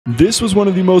This was one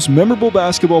of the most memorable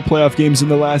basketball playoff games in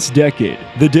the last decade.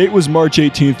 The date was March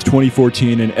 18,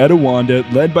 2014, and etiwanda,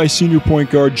 led by senior point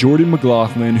guard Jordan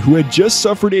McLaughlin, who had just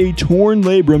suffered a torn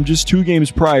labrum just 2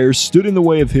 games prior, stood in the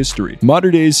way of history.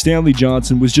 Modern day's Stanley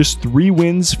Johnson was just 3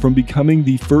 wins from becoming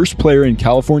the first player in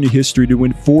California history to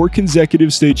win 4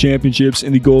 consecutive state championships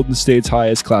in the Golden State's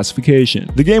highest classification.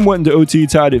 The game went into OT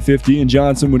tied at 50, and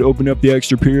Johnson would open up the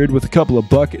extra period with a couple of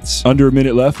buckets. Under a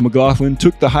minute left, McLaughlin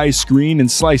took the high screen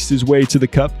and sliced his way to the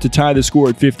cup to tie the score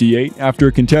at 58. After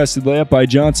a contested layup by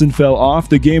Johnson fell off,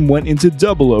 the game went into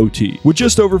double OT. With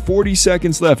just over 40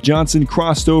 seconds left, Johnson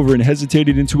crossed over and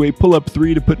hesitated into a pull-up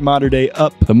 3 to put Mater Dei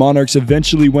up. The Monarchs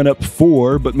eventually went up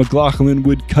 4, but McLaughlin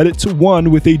would cut it to 1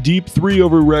 with a deep 3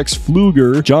 over Rex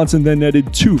Pfluger. Johnson then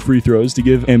netted 2 free throws to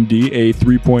give MD a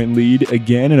 3-point lead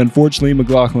again, and unfortunately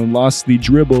McLaughlin lost the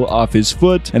dribble off his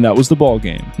foot, and that was the ball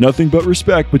game. Nothing but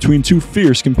respect between 2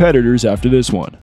 fierce competitors after this one.